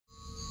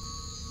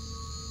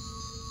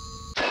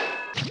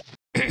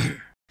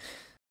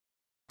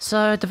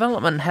So,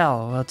 development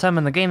hell, a term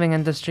in the gaming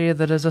industry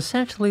that is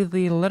essentially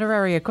the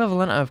literary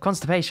equivalent of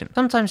constipation.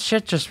 Sometimes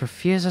shit just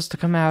refuses to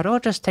come out or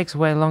just takes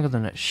way longer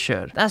than it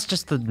should. That's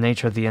just the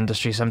nature of the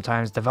industry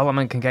sometimes.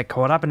 Development can get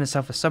caught up in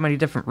itself for so many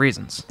different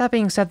reasons. That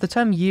being said, the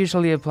term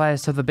usually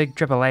applies to the big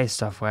AAA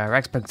stuff where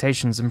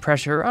expectations and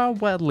pressure are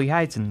wildly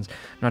heightened,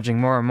 nudging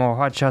more and more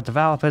hotshot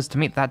developers to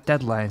meet that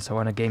deadline, so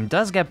when a game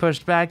does get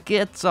pushed back,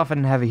 it's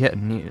often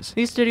heavy-hitting news.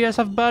 These studios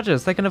have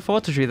budgets, they can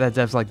afford to treat their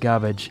devs like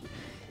garbage.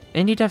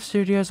 Indie dev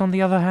studios, on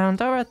the other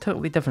hand, are a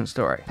totally different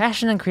story.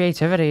 Passion and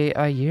creativity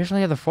are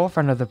usually at the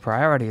forefront of the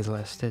priorities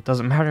list. It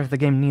doesn't matter if the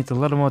game needs a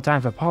little more time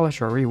for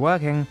polish or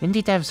reworking,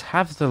 indie devs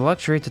have the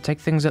luxury to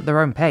take things at their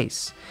own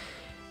pace.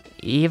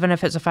 Even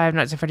if it's a Five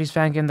Nights at Freddy's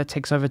fan game that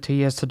takes over 2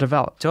 years to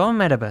develop.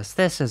 Dormitabis,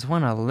 this is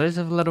one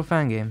elusive little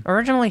fan game.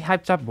 Originally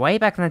hyped up way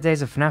back in the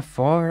days of FNAF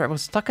 4, it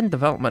was stuck in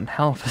development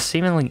hell for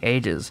seemingly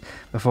ages,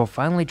 before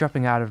finally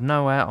dropping out of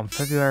nowhere on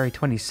February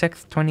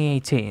 26th,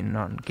 2018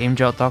 on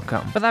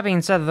GameJolt.com. But that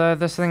being said though,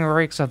 this thing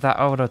reeks of that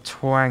older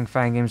twang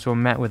fan games were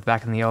met with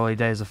back in the early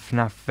days of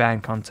FNAF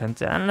fan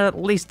content, and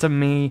at least to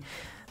me,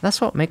 that's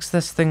what makes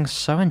this thing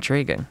so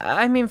intriguing.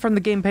 I mean, from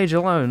the game page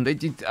alone,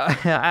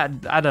 I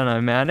don't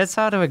know, man. It's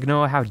hard to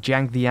ignore how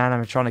jank the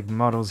animatronic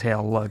models here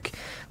look,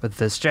 with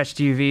the stretched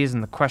UVs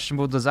and the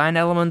questionable design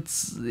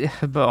elements.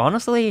 But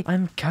honestly,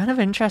 I'm kind of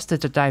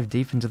interested to dive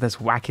deep into this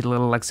wacky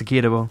little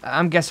executable.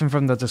 I'm guessing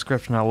from the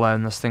description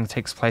alone, this thing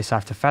takes place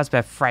after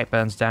Fazbear Fright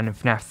burns down in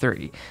FNAF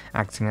 3,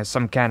 acting as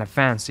some kind of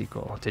fan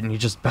sequel. Didn't you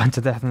just burn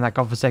to death in that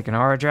godforsaken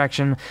horror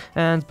attraction?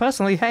 And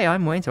personally, hey,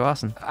 I'm way too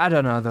awesome. I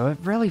don't know though, it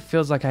really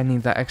feels like I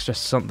need that extra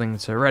something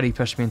to really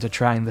push me into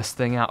trying this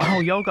thing out. Oh,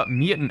 y'all got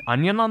mutant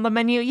onion on the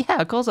menu?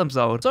 Yeah, of course I'm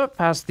sold. So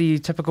past the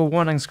typical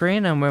warning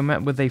screen and we're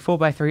met with a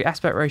 4:3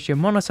 aspect ratio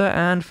monitor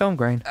and film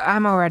grain.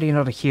 I'm already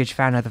not a huge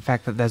fan of the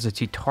fact that there's a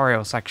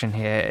tutorial section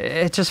here.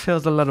 It just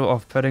feels a little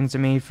off-putting to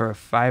me for a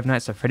Five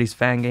Nights at Freddy's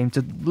fan game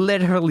to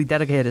literally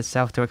dedicate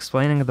itself to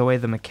explaining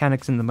the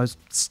mechanics in the most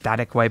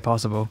static way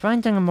possible.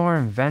 Finding a more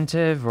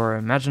inventive or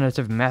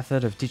imaginative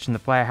method of teaching the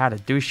player how to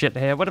do shit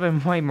here would have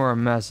been way more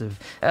immersive.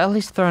 At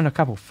least throw in a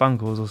couple fun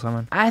calls or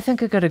something. I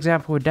think a good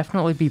example would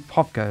definitely be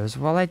Pop Goes.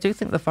 While I do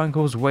think the fun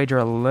calls wager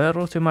a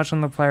little too much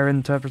on the player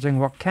interpreting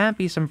what can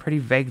be some pretty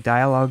vague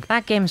dialogue,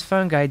 that game's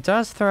phone guide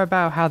does throw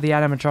about how the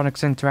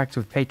animatronics interact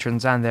with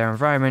patrons and their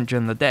environment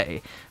during the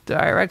day,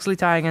 directly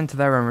tying into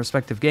their own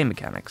respective game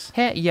mechanics.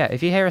 Here, yeah,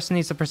 if you hear a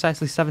sneeze of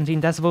precisely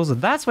 17 decibels,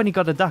 that's when you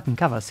gotta duck and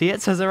cover. See,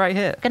 it says it right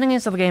here. Getting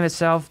into the game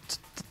itself,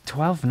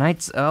 12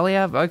 nights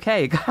earlier?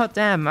 Okay,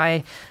 goddamn,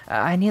 I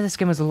knew this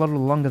game was a little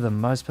longer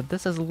than most, but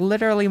this is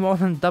literally more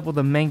than double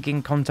the main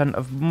game content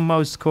of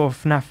most core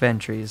FNAF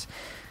entries.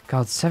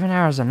 God, 7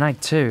 hours a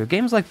night too.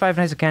 Games like Five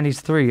Nights at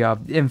Candy's 3 are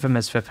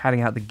infamous for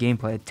padding out the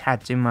gameplay a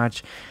tad too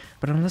much,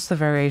 but unless the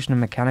variation in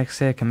mechanics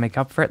here can make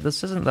up for it,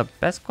 this isn't the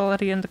best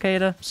quality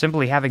indicator.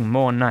 Simply having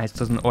more nights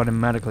doesn't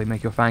automatically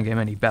make your fan game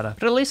any better.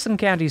 But at least in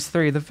Candy's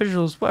 3, the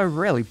visuals were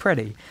really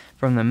pretty.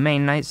 From the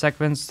main night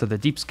segments to the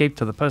deepscape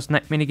to the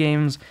post-night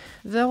minigames,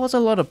 there was a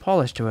lot of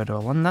polish to it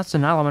all, and that's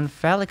an element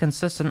fairly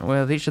consistent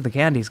with each of the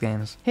Candy's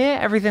games. Here,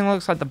 everything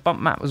looks like the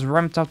bump map was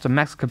ramped up to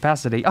max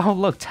capacity. Oh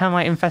look,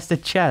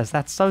 termite-infested chairs,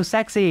 that's so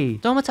sexy!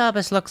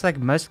 Dormitabis looks like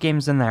most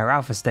games in their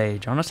alpha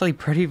stage, honestly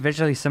pretty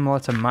visually similar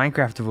to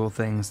Minecraft of all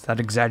things,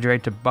 that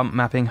exaggerated bump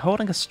mapping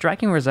holding a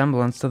striking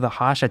resemblance to the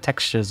harsher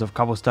textures of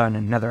Cobblestone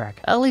and Netherrack.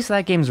 At least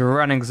that game's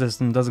running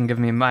system doesn't give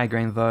me a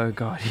migraine though.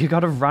 God, you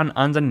gotta run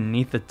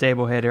underneath the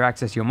table here to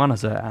access your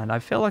monitor, and I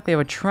feel like they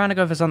were trying to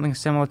go for something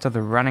similar to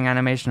the running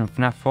animation of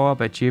FNAF 4,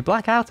 but you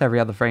black out every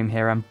other frame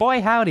here, and boy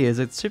howdy is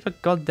it super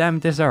goddamn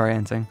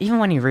disorienting. Even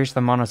when you reach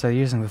the monitor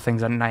using the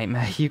things at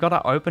Nightmare, you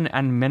gotta open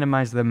and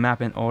minimize the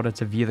map in order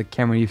to view the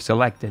camera you've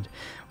selected,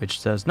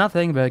 which does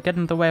nothing but get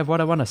in the way of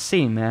what I want to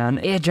see, man.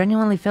 It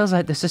genuinely feels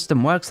like the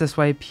system works this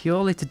way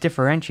purely to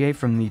differentiate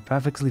from the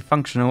perfectly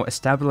functional,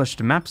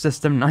 established map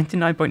system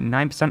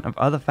 99.9% of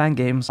other fan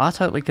games are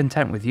totally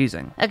content with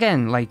using.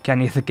 Again, like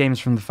any of the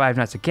games from the Five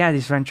Nights at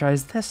Candy's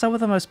franchise, they're some of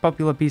the most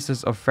popular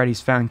pieces of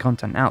Freddy's fan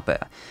content out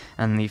there,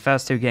 and the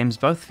first two games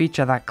both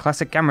feature that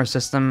classic camera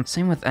system.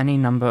 Same with any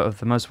number of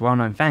the most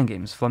well-known fan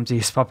games,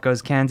 Flumpty's, Pop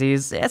Goes,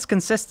 Candy's. It's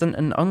consistent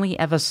and only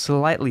ever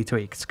slightly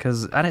tweaked,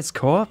 because at its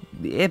core,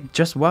 it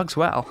just works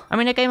well. I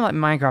mean, a game like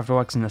Minecraft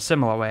works in a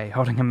similar way,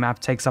 holding a map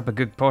takes up a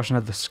good portion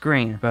of the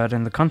screen, but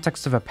in the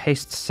context of a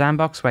paced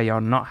sandbox where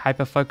you're not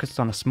hyper-focused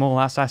on a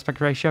small-ass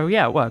aspect ratio,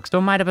 yeah, it works.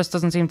 Dormitabis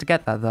doesn't seem to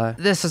get that though.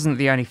 This isn't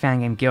the only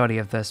fan game guilty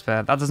of this,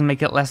 but that doesn't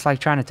make it less like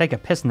trying to take a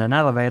piss in an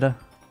elevator.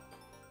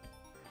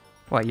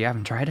 What, you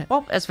haven't tried it?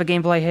 Well, as for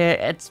gameplay here,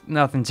 it's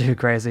nothing too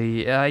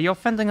crazy. You're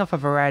fending off a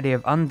variety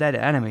of undead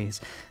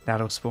enemies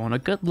that'll spawn a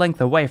good length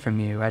away from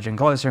you, edging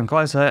closer and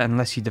closer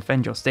unless you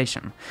defend your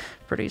station.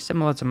 Pretty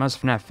similar to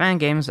most FNAF fan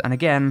games, and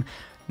again,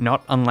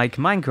 Not unlike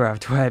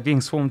Minecraft, where being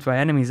swarmed by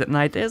enemies at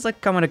night is a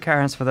common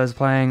occurrence for those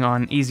playing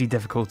on easy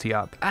difficulty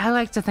up. I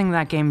like to think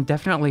that game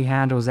definitely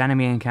handles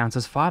enemy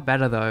encounters far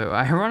better though.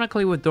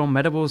 Ironically, with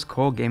Dormitabis'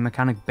 core game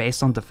mechanic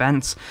based on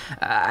defense,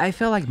 I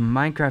feel like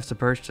Minecraft's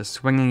approach to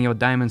swinging your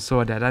diamond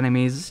sword at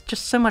enemies is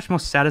just so much more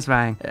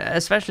satisfying,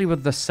 especially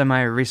with the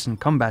semi-recent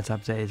combat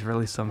update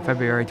released on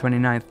February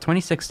 29th,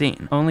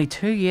 2016, only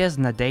 2 years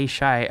and a day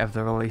shy of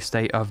the release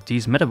date of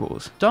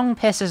Dormitabis. Dong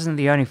piss isn't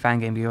the only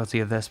fangame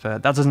guilty of this,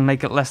 but that doesn't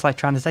make it less like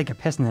trying to take a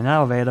piss in an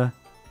elevator.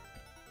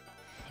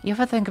 You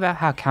ever think about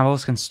how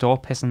camels can store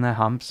piss in their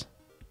humps?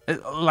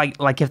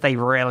 Like if they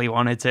really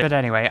wanted to. But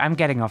anyway, I'm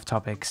getting off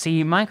topic.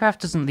 See,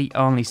 Minecraft isn't the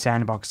only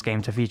sandbox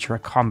game to feature a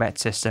combat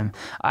system.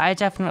 I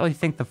definitely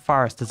think The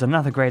Forest is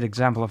another great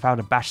example of how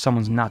to bash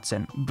someone's nuts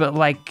in. But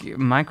like,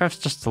 Minecraft's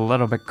just a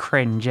little bit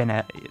cringe,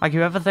 innit? Like,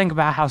 you ever think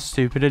about how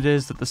stupid it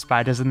is that the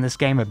spiders in this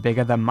game are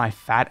bigger than my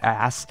fat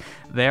ass?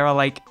 They are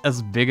like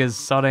as big as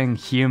sodding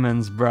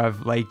humans,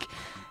 bruv. Like,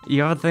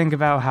 you ever think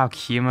about how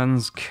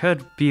humans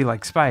could be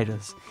like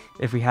spiders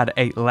if we had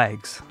 8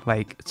 legs,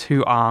 like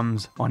 2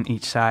 arms on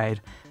each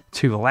side,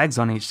 2 legs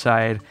on each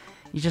side?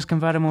 You just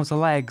convert them all to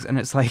legs and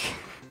it's like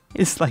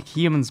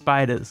human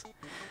spiders,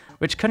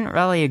 which couldn't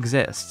really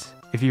exist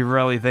if you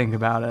really think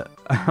about it.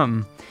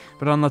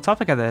 But on the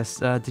topic of this,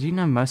 did you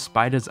know most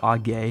spiders are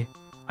gay?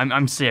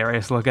 I'm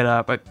serious, look it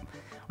up.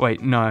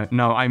 Wait, no,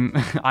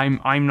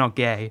 I'm not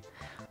gay.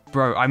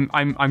 Bro,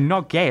 I'm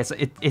not gay.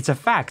 It's a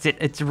fact.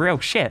 It's real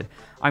shit.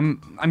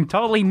 I'm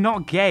totally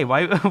not gay.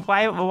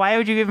 Why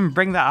would you even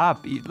bring that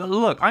up?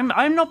 Look,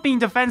 I'm not being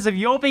defensive.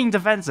 You're being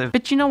defensive.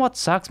 But you know what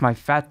sucks? My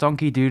fat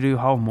donkey doo-doo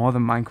hole more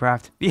than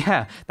Minecraft.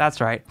 Yeah, that's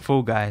right.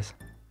 Fall Guys.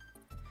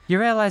 You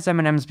realize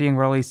Eminem's being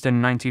released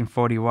in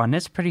 1941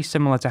 is pretty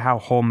similar to how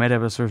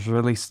Dormitabis was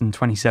released in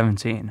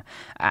 2017.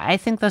 I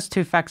think those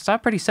two facts are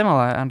pretty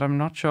similar, and I'm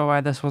not sure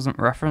why this wasn't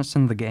referenced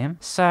in the game.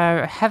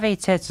 So, Heavy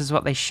Tits is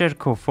what they should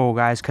call Fall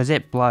Guys, cause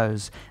it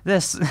blows.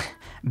 This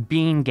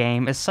Bean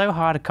game is so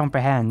hard to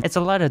comprehend. It's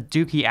a load of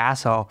dookie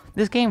asshole.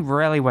 This game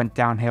really went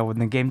downhill when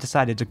the game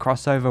decided to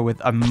cross over with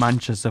a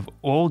Munchus of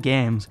all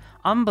games.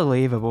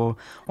 Unbelievable.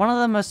 One of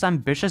the most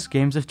ambitious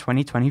games of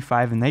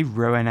 2025 and they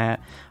ruin it.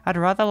 I'd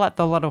rather let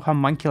the little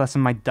homunculus in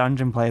my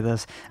dungeon play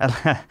this.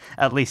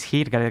 At least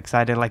he'd get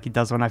excited like he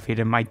does when I feed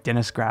him my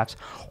dinner scraps.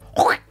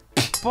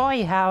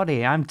 Boy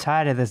howdy, I'm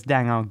tired of this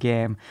dang old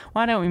game.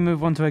 Why don't we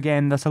move on to a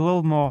game that's a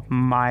little more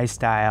my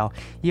style?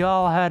 You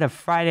all heard of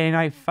Friday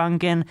Night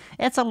Funkin'?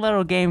 It's a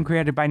little game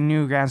created by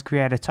Newgrounds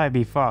creator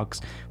Toby Fox,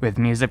 with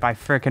music by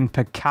frickin'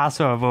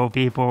 Picasso of all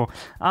people.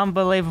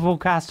 Unbelievable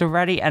cast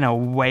already and a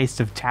waste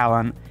of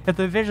talent. If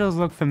the visuals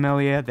look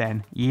familiar,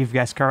 then you've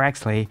guessed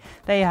correctly.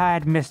 They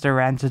hired Mr.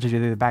 Renter to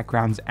do the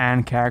backgrounds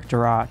and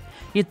character art.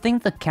 You'd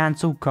think the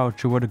cancel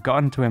culture would have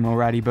gotten to him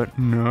already, but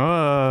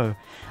no.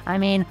 I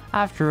mean,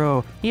 after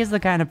all, he's the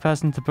kind of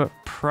person to put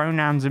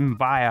pronouns in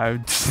bio.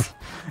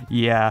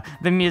 Yeah,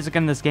 the music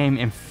in this game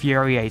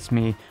infuriates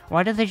me.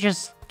 Why do they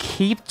just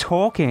keep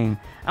talking?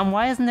 And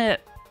why isn't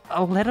it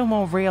a little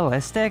more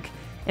realistic?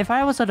 If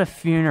I was at a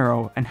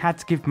funeral and had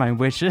to give my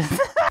wishes...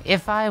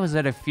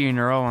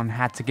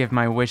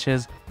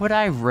 would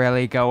I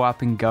really go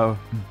up and go,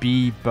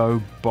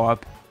 Bebo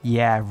Bob?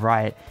 Yeah,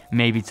 right.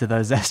 Maybe to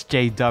those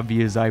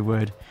SJWs I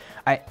would.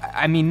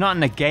 I mean, not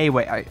in a gay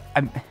way.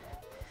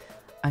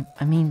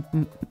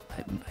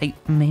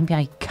 Maybe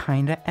I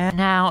kinda am.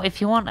 Now,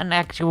 if you want an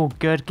actual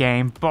good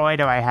game, boy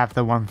do I have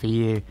the one for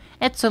you.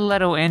 It's a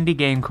little indie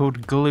game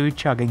called Glue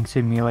Chugging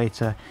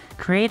Simulator,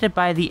 created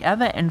by the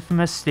ever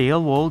infamous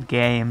Steel Wall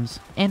Games.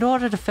 In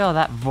order to fill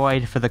that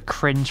void for the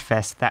cringe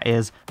fest that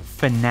is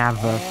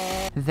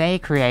FNAF, they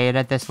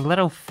created this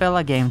little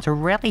filler game to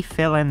really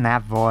fill in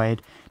that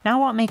void.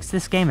 Now what makes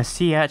this game a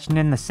sea urchin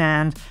in the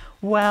sand?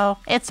 Well,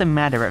 it's a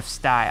matter of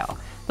style.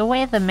 The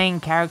way the main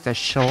character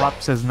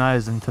schlups his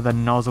nose into the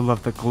nozzle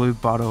of the glue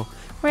bottle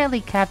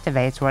really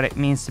captivates what it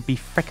means to be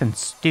frickin'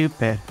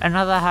 stupid.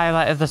 Another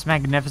highlight of this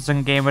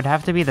magnificent game would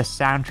have to be the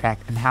soundtrack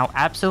and how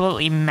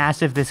absolutely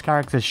massive this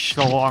character's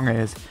schlong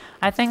is.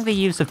 I think the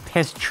use of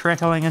piss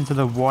trickling into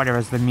the water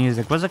as the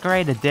music was a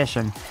great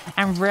addition,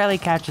 and really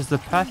captures the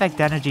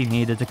perfect energy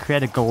needed to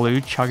create a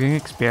glue chugging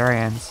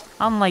experience.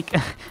 Unlike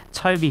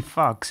Toby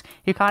Fox,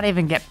 who can't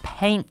even get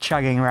paint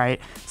chugging right,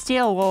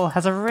 Steel Wool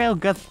has a real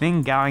good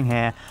thing going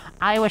here.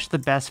 I wish the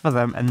best for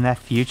them and their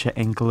future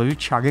in glue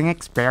chugging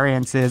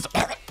experiences.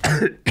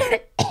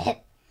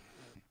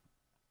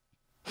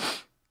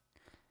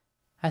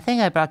 I think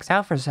I blacked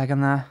out for a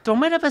second there.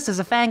 Dormitabis is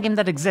a fan game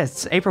that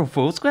exists. April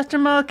Fool's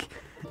question mark?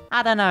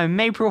 I don't know,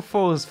 Maypril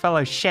Fools,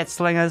 fellow shit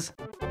slingers.